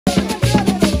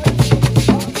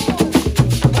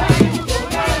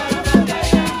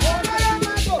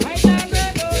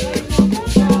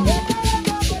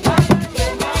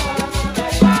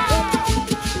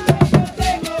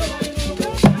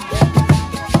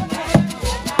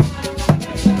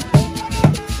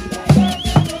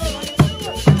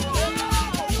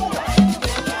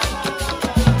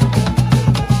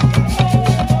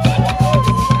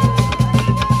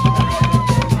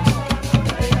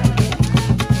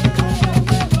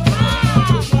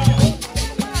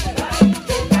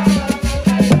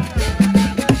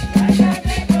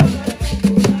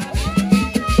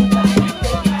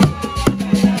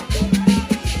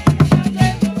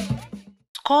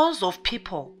Crowds of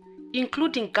people,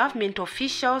 including government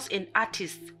officials and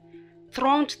artists,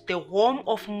 thronged the home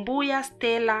of Ambuya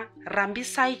Stella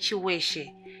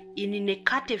Chiweshe in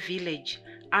Nekate village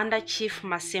under Chief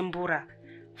Masembura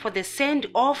for the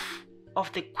send-off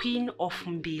of the Queen of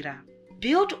Mbira.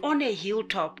 Built on a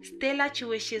hilltop, Stella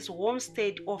Chiweshe's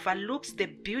homestead overlooks the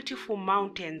beautiful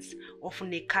mountains of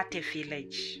Nekate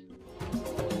village.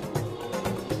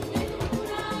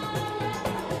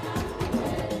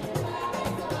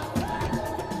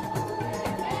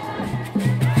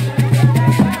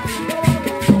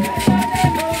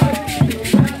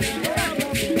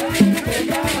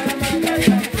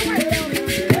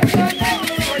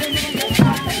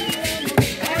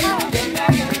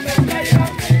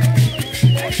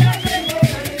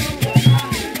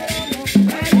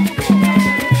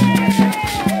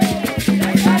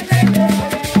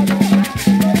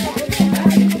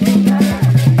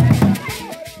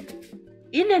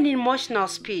 In an emotional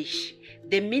speech,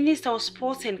 the Minister of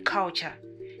Sports and Culture,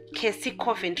 Cassie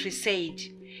Coventry, said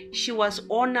she was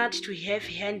honored to have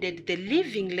handed the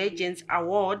Living Legends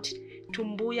Award to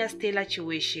Ambuya Stella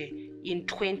Chiweshe in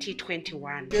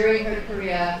 2021. During her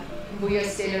career, Ambuya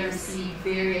Stella received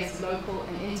various local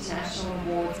and international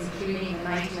awards, including the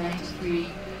 1993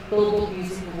 Billboard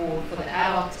Music Award for the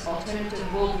Adult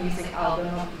Alternative World Music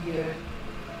Album of the Year,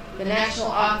 the National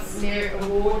Arts Merit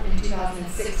Award in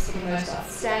 2006 for the Most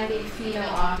Outstanding Female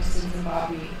Artist in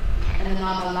Zimbabwe, and the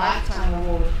NAMA Lifetime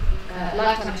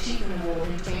Achievement Award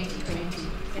in 2020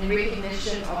 in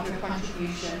recognition of her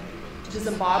contribution to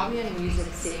the Zimbabwean music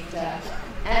sector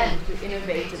and her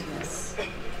innovativeness.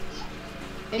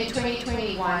 In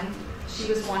 2021, she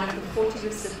was one of the 40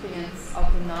 recipients of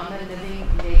the NAMA Living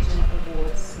Legend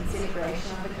Awards in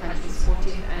celebration of the country's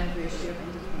 40th anniversary of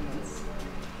independence.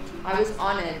 I was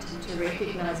honored to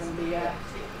recognize Mbira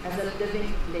as a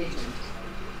living legend.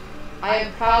 I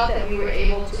am proud that we were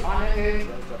able to honor her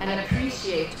and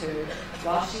appreciate her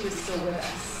while she was still with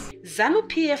us.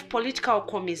 ZANU-PF political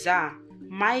commissar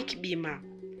Mike Bima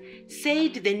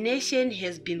said the nation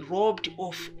has been robbed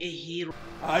of a hero.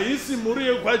 Haisi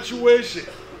Mbira Chiweshe,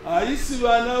 haisi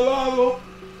vana vavo,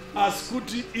 asi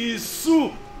kuti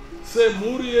isu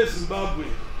semhuri yeZimbabwe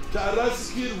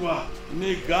tarasikirwa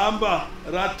negamba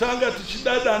ratanga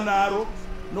tichidada naro,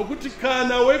 nokuti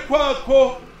kana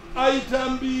wekwako aita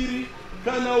mbiri,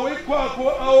 kana wekwako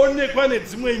aonekwa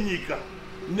nedzimwe nyika,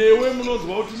 newe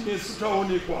munonzwa kuti nesu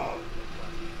taonekwawo.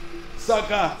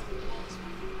 Saka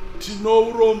tino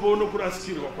urombo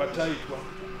nokurasikirwa kwataitwa.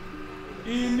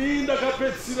 Ini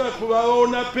ndakapedzisira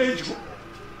kuvaona pedyo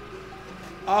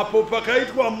apo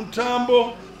pakaitwa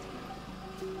mutambo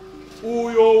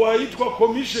uyo waitwa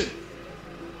commission,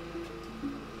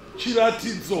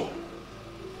 chiratidzo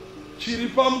chiri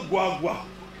pamugwagwa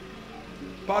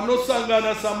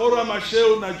panosangana Samora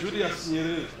Machel na Julius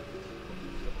Nyerere,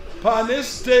 pane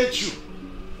statue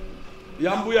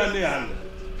yaMbuya neHanda.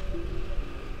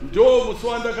 Ndo musi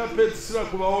wandakapedzisira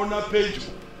kuvaona pedyo.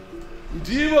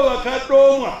 Ndivo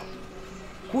vakadomwa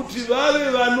kuti vave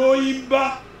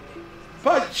vanoimba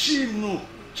pachinhu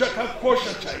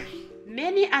chakakosha chaizvo.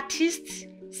 Many artists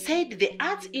said the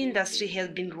arts industry has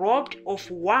been robbed of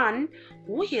one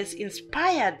who has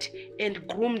inspired and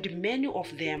groomed many of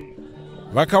them.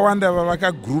 Vakawanda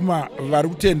vavakagruma vari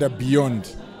kutenda beyond,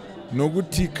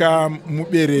 nokuti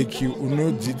mubereki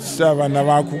unodzidzisa vana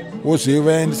vako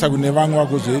wozovaendesa kune vamwe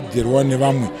vakozoedzerwa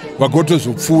nevamwe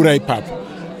vagotozopfuura ipapo.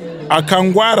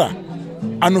 Akangwara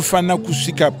anofanira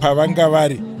kusvika pavanga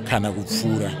vari kana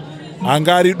kupfuura.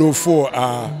 Angari dofo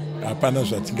hapana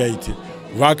zvatingaite.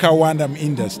 Vakawanda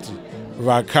muindustry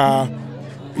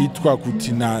vakaitwa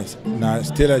kuti na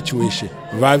Stella Chiweshe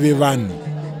vave vanhu.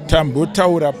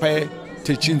 Tambotaura paye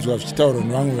techinzwa zvichitaurwa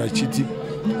nevamwe vachiti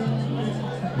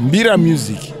Mbira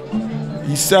music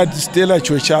isati Stella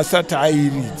Chiweshe asati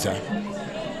airidza,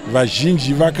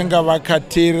 vazhinji vakanga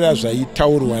vakateerera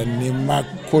zvaitaurwa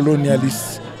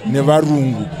nemacolonialists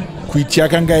nevarungu kuti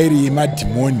yakanga iri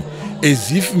yemadhimoni,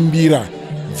 as if Mbira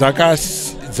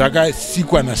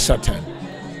dzakasikwa naSatan.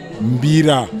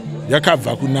 Mbira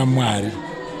yakabva kuna Mwari.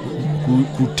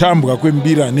 Kutambwa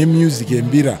kwembira nemusic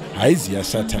yembira haizi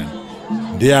yaSatan,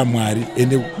 ndeyaMwari.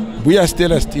 Ende Ambuya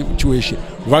Stella Chiweshe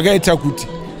vakaita kuti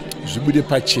zvibude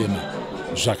pachena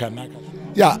zvakanaka.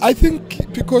 Yeah, I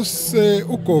think because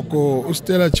Ugogo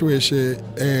Stella Chiweshe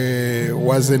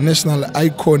was a national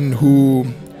icon who,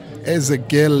 as a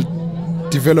girl,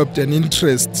 developed an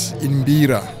interest in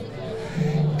Mbira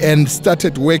and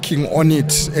started working on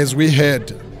it, as we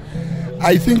heard.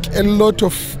 I think a lot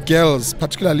of girls,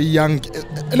 particularly young,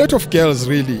 a lot of girls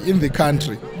really in the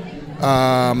country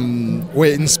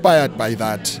were inspired by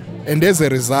that. And as a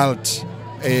result,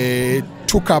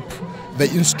 took up the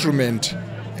instrument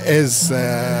as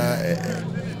an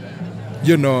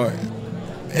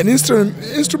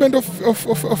instrument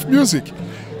of music,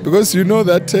 because you know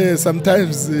that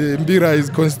sometimes Mbira is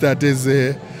considered as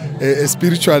a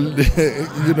spiritual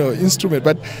instrument,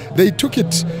 but they took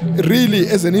it really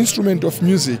as an instrument of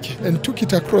music and took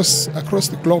it across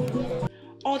the globe.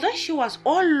 Although she was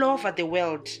all over the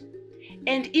world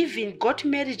and even got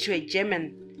married to a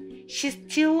German, she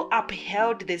still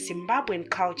upheld the Zimbabwean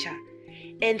culture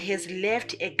and has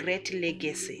left a great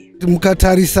legacy.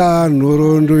 Mukatarisa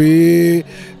nhoroondo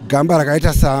yegamba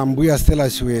rakaita saAmbuya Stella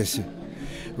Chiweshe,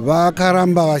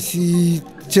 vakaramba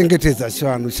vachichengetedza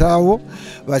chivanhu chavo,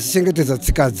 vachichengetedza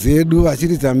tsika dzedu,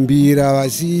 vachiridza mbira,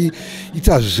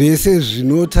 vachiita zvese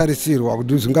zvinotarisirwa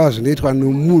kuti zvingava zvinoitwa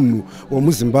nomunhu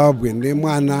wemuZimbabwe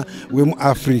nemwana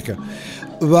wemuAfrica.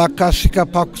 Vakasvika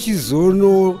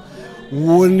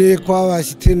pakuchizonoonekwa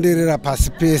vachitenderera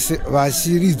pasi pese,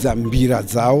 vachiridza mbira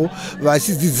dzavo,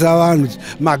 vachidzidzisa vanhu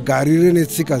magariro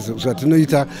netsika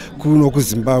zvatinoita kuno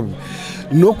kuZimbabwe.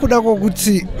 Nokuda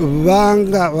kwokuti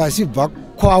vanga vachibva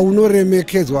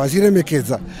kwaunoremekedzwa,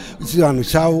 vachiremekedza chivanhu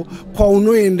chavo,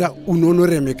 kwaunoenda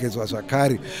unonoremekedzwa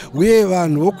zvakare, uye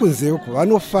vanhu vokunzeko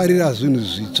vanofarira zvinhu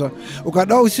zvitsva.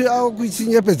 Ukada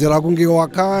kuchinyepedzera kunge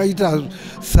wakaita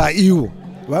saivo,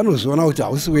 vanozviona kuti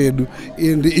hausi wedu,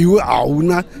 ende iwe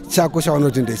hauna chako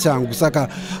chavanoti ndechangu, saka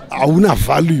hauna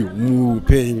value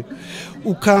muupenyu.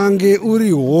 Ukange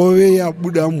uri hove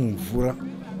yabuda mumvura,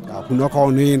 hakuna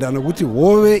kwaunoenda, nokuti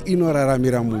hove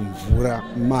inoraramira mumvura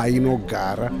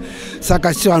mainogara.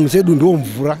 Saka chivanhu chedu ndo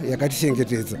mvura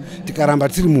yakatichengetedza. Tikaramba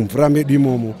tiri mumvura medu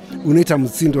imomo, unoita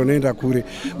mutsindo unoenda kure,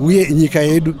 uye nyika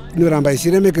yedu inoramba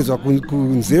ichiremekedzwa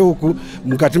kunze uku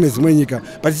mukati medzimwe nyika,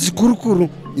 but chikurukuru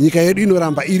nyika yedu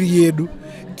inoramba iri yedu,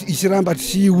 ichiramba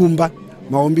tichiiumba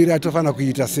maumbire atofana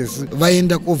kuita sesu.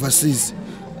 Vaenda overseas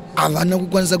havana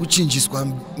kukwanisa kuchinjiswa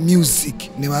music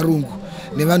nevarungu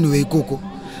nevanhu veikoko,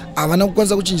 havana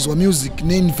kukwanisa kuchinjiswa music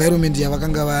neenvironment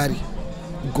yavakanga vari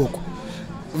ikoko.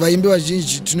 Vaimbi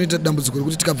vazhinji tinoita dambudziko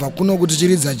rekuti tikabva kuno kuti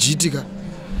tichiridza jitika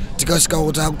tikasvika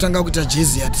kuti akutanga kuita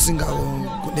jazz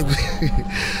yatisingakone.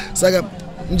 Saka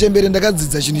njembere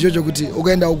ndakadzidza chinhu ichocho kuti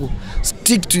ukaenda uko,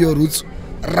 stick to your roots,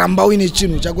 ramba uine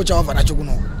chinhu chako chavabva nacho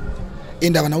kunoko,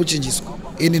 ende havana kuchinjiswa,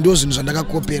 ende ndo zvinhu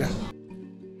zvandakakopera.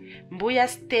 Ambuya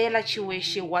Stella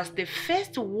Chiweshe was the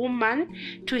first woman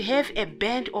to have a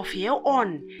band of her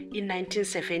own in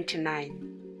 1979.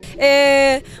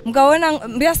 Mukaona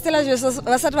Ambuya Stella Chiweshe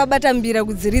vasati vabata mbira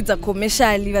kudziridza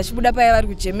commercially vachibuda paya vari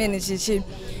kuGermany chichi,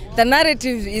 the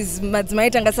narrative is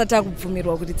madzimai tanga asati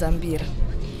akubvumirwa kuridza mbira.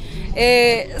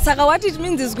 Saka what it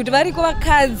means is kuti variko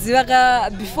vakadzi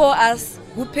before us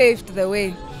who paved the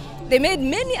way. They made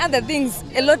many other things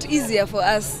a lot easier for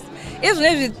us.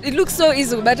 It looks so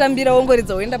easy kubata mbira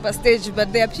wongoridza woenda pa stage,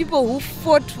 but there are people who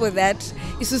fought for that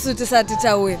isusu tisati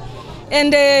tawe.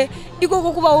 And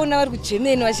ikoko kuvaona vari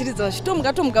kuGermany vachiridza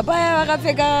vachitomuka paya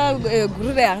vakapfeka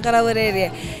guru rehangaravo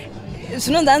rere.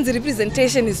 Zvinonzi hanzi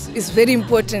representation is very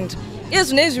important.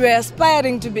 Yes, we are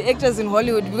aspiring to be actors in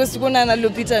Hollywood because you na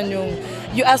Lupita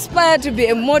Nyong'o. You aspire to be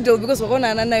a model because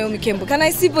wakona na Naomi Campbell. Can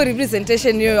I see for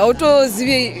representation here? Auto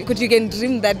zivi could you can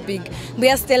dream that big.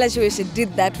 Ambuya Stella Chiweshe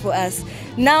did that for us.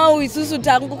 Now isusu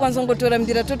tangu kwanza ngotora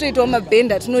Mbira toto ito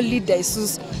maband atino leader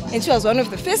isusu. And she was one of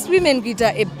the first women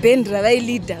kuita a band ravai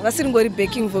leader. Vasiri ngori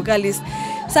backing vocalist.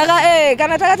 Saka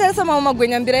kana takatarisa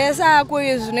magwenya Mbira yasa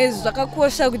ako zvinezvi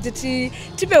zvakakosha kuti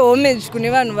tipe homage kune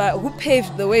vanhu who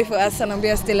paved the way for us and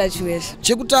Ambuya Stella Chiweshe.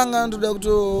 Chekutanga ndoda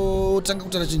kutotanga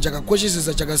kutaura chinhu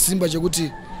chakakoshesesa chakasimba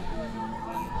chekuti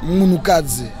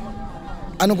munhukadzi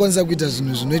anokwanisa kuita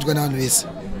zvinhu zvinoitwa navanhu vese,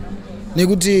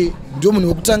 nekuti ndio munhu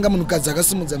wekutanga munhukadzi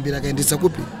akasimudza mbira akaendesa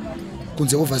kupi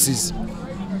kunze overseas.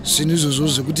 Zvinhu izvozvo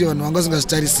zvekuti vanhu vanga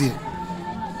vasingazvitarisiri.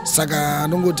 Saka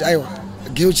anongoti aiwa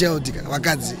girl child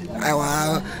vakadzi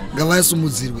aiwa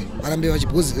ngavasumudzirwe varambe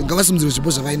ngavasumudzirwe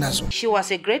zvipo zvavainazvo. She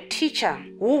was a great teacher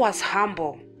who was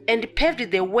humble and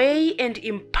paved the way and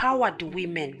empowered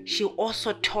women. She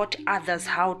also taught others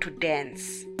how to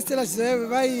dance. Stella Chiweshe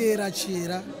vaiyera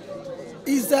chira.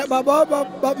 Isa baba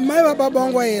mai baba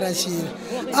vangu vaiyera chira.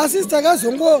 Asi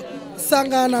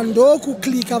takazongosangana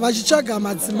ndokuklika vachitsvaga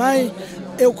madzimai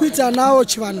ekuita nawo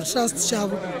chivanhu trust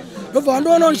chavo. Ndobva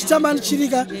wandoona ndichitamba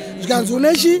ndichirika zvikanzi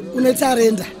une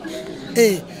tarenda.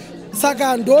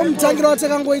 Saka ndomutangira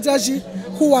watakangoita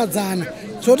kuwadzana.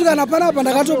 Zvoti kana panapa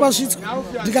ndakatopa svitswa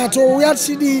ndikatouya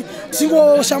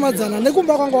tingoshamadzana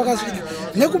nekumba kwangu wakasvika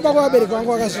nekumba kwavabereki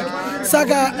vangu wakasvika.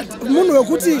 Saka munhu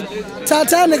wekuti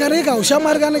tata nekanenge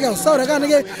kaushamwari kanenge kausaura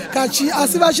kanenge kachi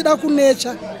asi vachida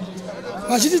kunecha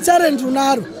vachiti talent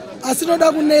unaro asi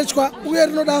rinoda kunetshwa uye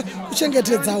rinoda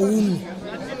kuchengetedza unhu.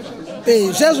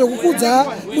 Zvezvo kukudza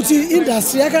kuti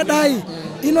industry yakadai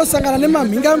inosangana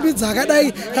nemamhingambidzi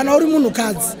akadai kana uri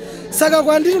munhukadzi. Saka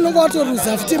kwandiri unenge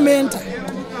watoruza futi menta,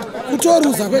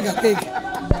 kutoruza kwega kwega.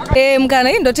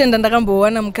 Mukana indotenda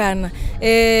ndakambowana mukana.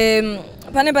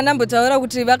 Pane pandambotaura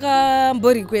kuti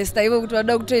vakamborequesta ivo kuti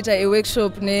vada kutoita a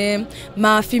workshop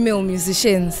nema-female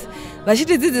musicians.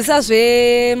 Vachitidzidzisa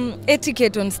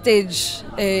etiquette on stage,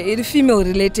 iri female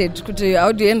related, kuti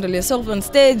how do you handle yourself on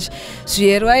stage,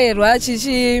 zviyerwa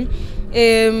chichi.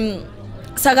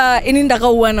 Saka ini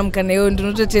ndakauwana mukana iwo,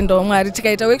 ndinototendawo Mwari.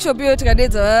 Tikaita workshop iyo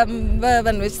tikadedza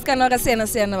vanhu vechisikana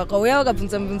vakasiyana-siyana vakauya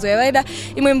vakabvunza mibvunzo yavaida.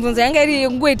 Imwe mibvunzo yanga iri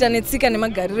kungoita netsika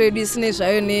nemagariro edu isine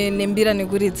zvayo nembira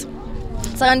nekuridza.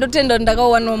 Saka ndotenda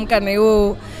ndakauwanawo mukana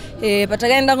iwowo.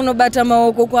 Patakaenda kunobata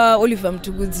maoko kwaOliver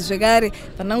Mutugudzi zvekare,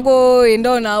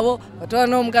 pandangoendawo navo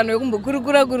vatowanawo mukana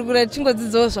wekumbokurukura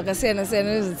tichingodzidzawo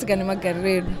zvakasiyana-siyana nezvetsika nemagariro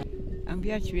edu.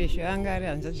 Ambuya Chiweshe anga ari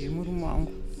hanzvadzi yemurume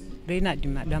wangu Renard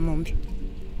Madamombe.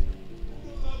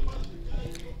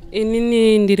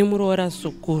 Inini ndiri muroora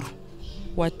zukuru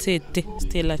waTete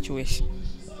Stella Chiweshe.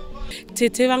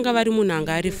 Tete vanga vari munhu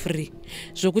anga ari free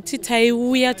zvokuti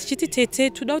taiuya tichiti tete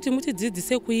toda kuti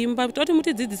mutidzidzise kuimba, toda kuti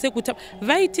mutidzidzise kutamba.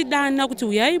 Vaitidana kuti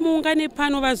uyai muungane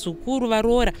pano vazukuru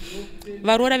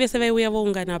varoora vese vaiuya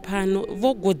voungana pano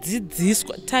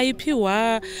vogodzidziswa.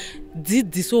 Taipiwa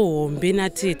dzidziso hombe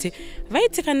naTete.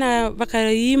 Vaiti kana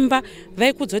vakaimba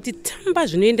vaikudza kuti tamba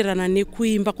zvinoenderana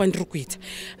nekuimba kwandiri kuita.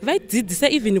 Vaidzidzisa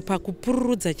even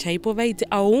pakupururudza chaipo, vaiti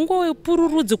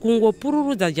aungopururudzi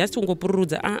kungopururudza just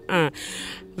kungopururudza.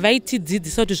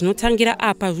 Vaitidzidzisa kuti zvinotangira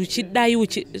apa zvichidai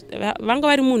vanga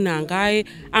vari munhu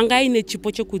anga aine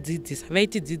chipo chekudzidzisa.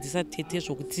 Vaitidzidzisa Tete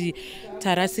zvokuti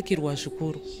tarasikirwa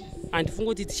zvikuru. Handifunga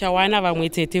kuti tichawana vamwe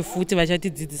Tete futi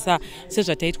vachatidzidzisa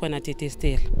sezvataitwa naTete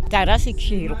Stella.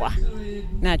 Tarasikirwa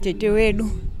naTete wedu,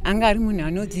 anga ari munhu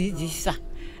anodzidzisa,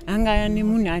 anga ari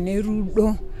munhu ane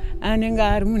rudo, anenge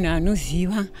ari munhu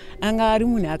anoziva, anga ari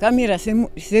munhu akamira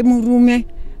semurume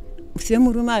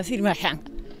asiri mashanga.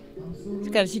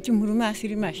 Tikachiti murume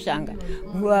asiri mashanga,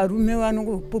 varume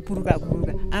vanongopupuruka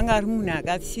kuruka. Anga ari munhu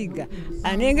akatsiga,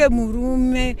 anenge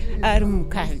murume ari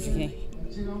mukadzi.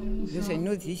 Zvose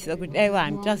zvinodzidzisa kuti dai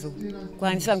vanhu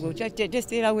tazokwanisa, ngokuti Tete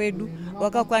Stella wedu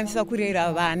vakakwanisa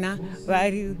kurera vana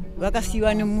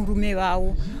vakasiyiwa nemurume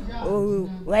vavo,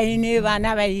 vaine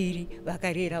vana vairi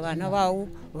vakarera vana vavo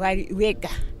vari vega.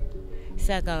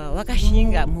 Saka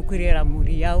vakashinga mukurera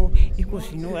mhuri yavo. Iko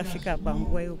zvino vasvika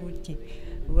panguva yokuti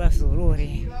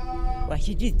vazorore,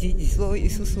 vachitidzidziso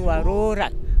isusu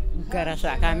varoora kugara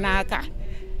zvakanaka.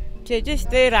 Tete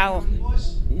Stella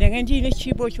ndanga ndiine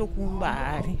chipo chokuumba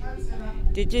hari.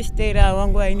 Tete Stella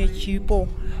wangu aine chipo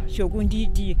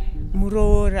chokunditi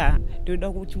muroora, ndoda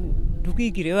kuti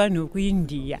ndikuigire vanhu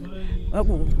kuIndia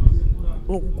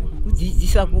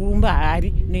kudzidzisa kuumba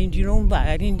hari. Ndinoumba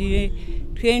hari ndine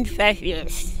 25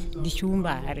 years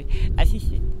ndichiumba hari. Asi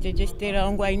Tete Stella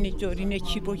wangu aine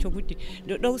chipo chokuti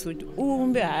ndoda kuzoti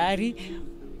uumbe hari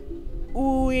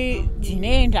uye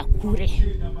dzinoenda kure.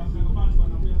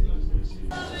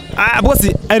 Boss,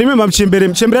 I remember mchembere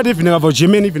ati even akabva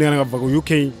Germany, even akabva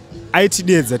kuUK,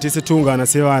 aitidedza tese tungana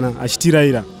sevana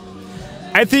achitiraira.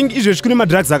 I think izvo chikune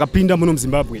madrugs akapinda muno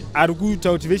muZimbabwe ari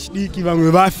kuita kuti vechidiki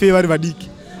vamwe vafe vari vadiki.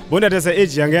 Bonda tasa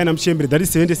age yanga yana mchembere, that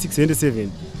is 76 77.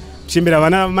 Mchembere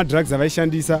vana madrugs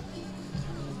avaishandisa.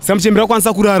 Saka mchembere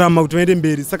akwanisa kurarama kuti vaende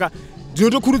mberi. Saka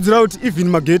ndinotokurudzira kuti even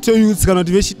maghetto youths kana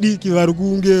kuti vechidiki vari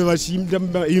kunge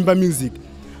vachiimba music.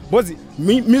 Bozi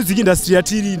music industry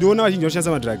yatiri ndoona vachinji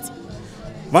vashandisa madrugs.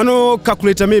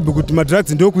 Vanocalculate maybe kuti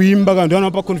madrugs ndokuimba kana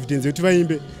ndovanapa confidence kuti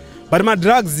vaimbe. But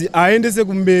madrugs aendese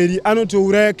kumberi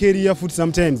anotouraya career futi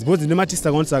sometimes. Bozi nematista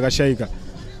akaonisa akashaika.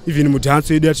 Even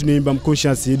mudance yedu yatinoimba,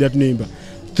 muconscious yedu yatinoimba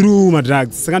through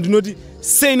madrugs. Saka ndinoti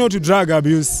say no to drug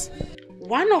abuse.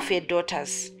 One of her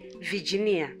daughters,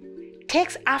 Virginia,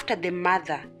 takes after the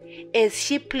mother as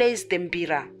she plays the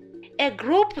Mbira. A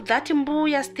group that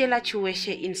Ambuya Stella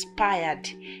Chiweshe inspired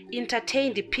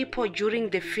entertained people during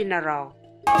the funeral.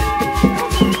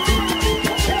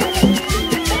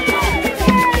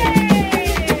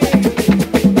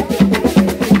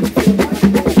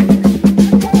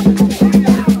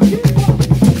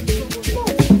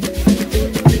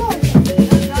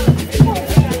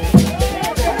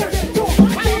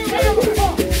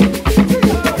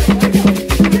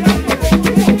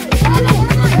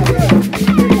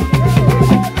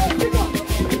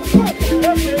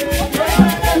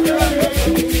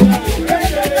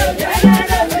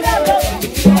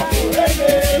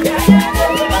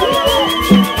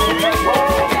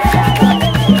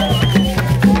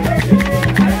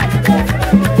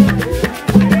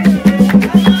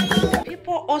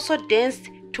 also danced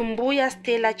to Ambuya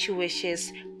Stella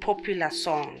Chiweshe's popular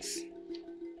songs.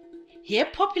 Her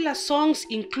popular songs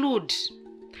include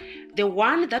the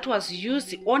one that was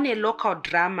used on a local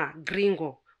drama,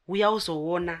 Gringo, Uya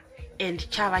Uzowona, and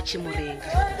Chava Chimurenga.